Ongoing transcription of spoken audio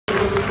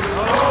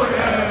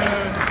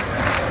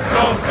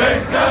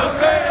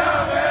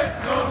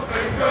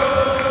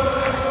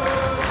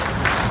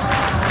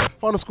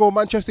Final score,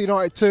 Manchester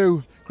United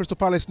 2, Crystal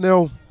Palace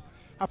 0.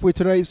 Happy with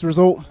today's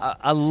result?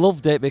 I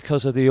loved it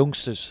because of the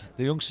youngsters.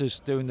 The youngsters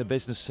doing the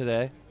business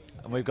today.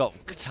 And we've got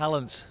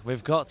talent.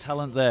 We've got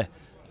talent there.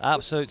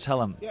 Absolute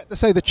talent. Yeah, they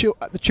say the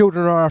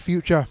children are our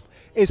future.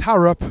 Is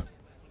Harrop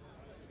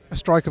a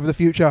striker of the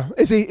future?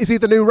 Is he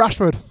the new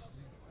Rashford?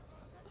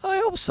 I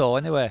hope so,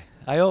 anyway.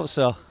 I hope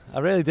so. I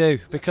really do.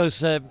 Because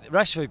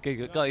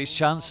Rashford got his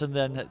chance, and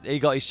then he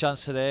got his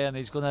chance today, and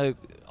he's going to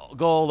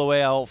go all the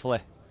way, hopefully.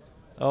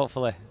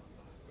 Hopefully.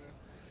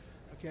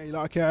 Okay,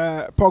 like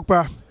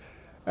Pogba.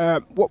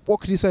 What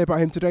could you say about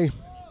him today?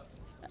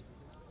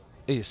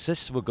 His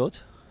assists were good.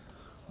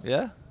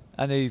 Yeah.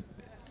 And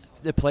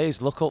the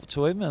players look up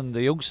to him, and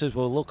the youngsters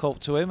will look up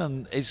to him,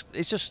 and he's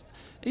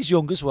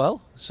young as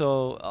well.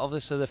 So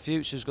obviously the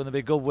future's going to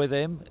be good with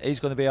him. He's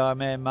going to be our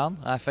main man,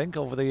 I think,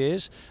 over the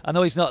years. I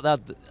know he's not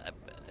that.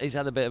 He's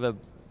had a bit of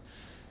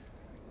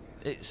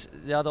I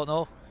don't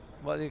know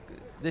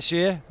this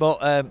year,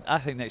 but I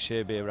think next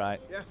year will be right.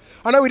 Yeah.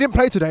 I know we didn't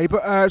play today, but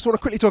I just want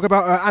to quickly talk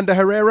about Ander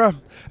Herrera.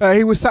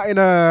 He was sat in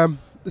the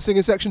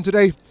singing section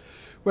today,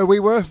 where we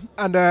were,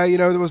 and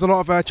there was a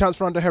lot of chance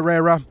for Ander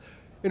Herrera.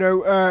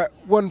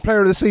 One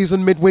player of the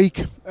season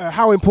midweek.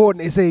 How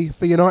important is he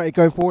for United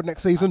going forward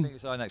next season? I think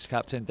he's our next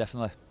captain,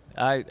 definitely.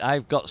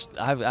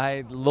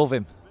 I love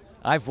him.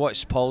 I've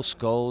watched Paul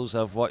Scholes,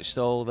 I've watched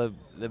all the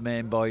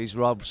main boys,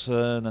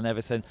 Robson and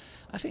everything.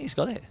 I think he's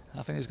got it.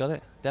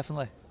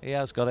 Definitely. He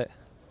has got it.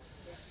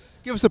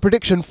 Give us a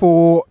prediction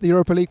for the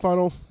Europa League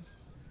final.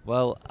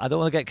 Well, I don't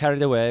want to get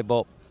carried away,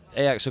 but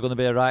Ajax are going to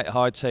be a right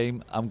hard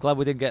team. I'm glad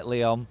we didn't get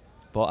Lyon,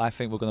 but I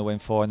think we're going to win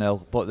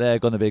 4-0. But they're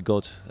going to be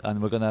good,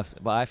 and we're going to.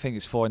 But I think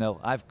it's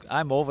 4-0.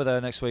 I'm over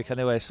there next week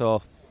anyway,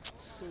 so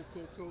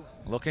Cool.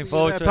 looking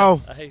forward to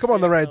pal. it. Come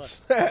on, the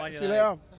Reds. See you later.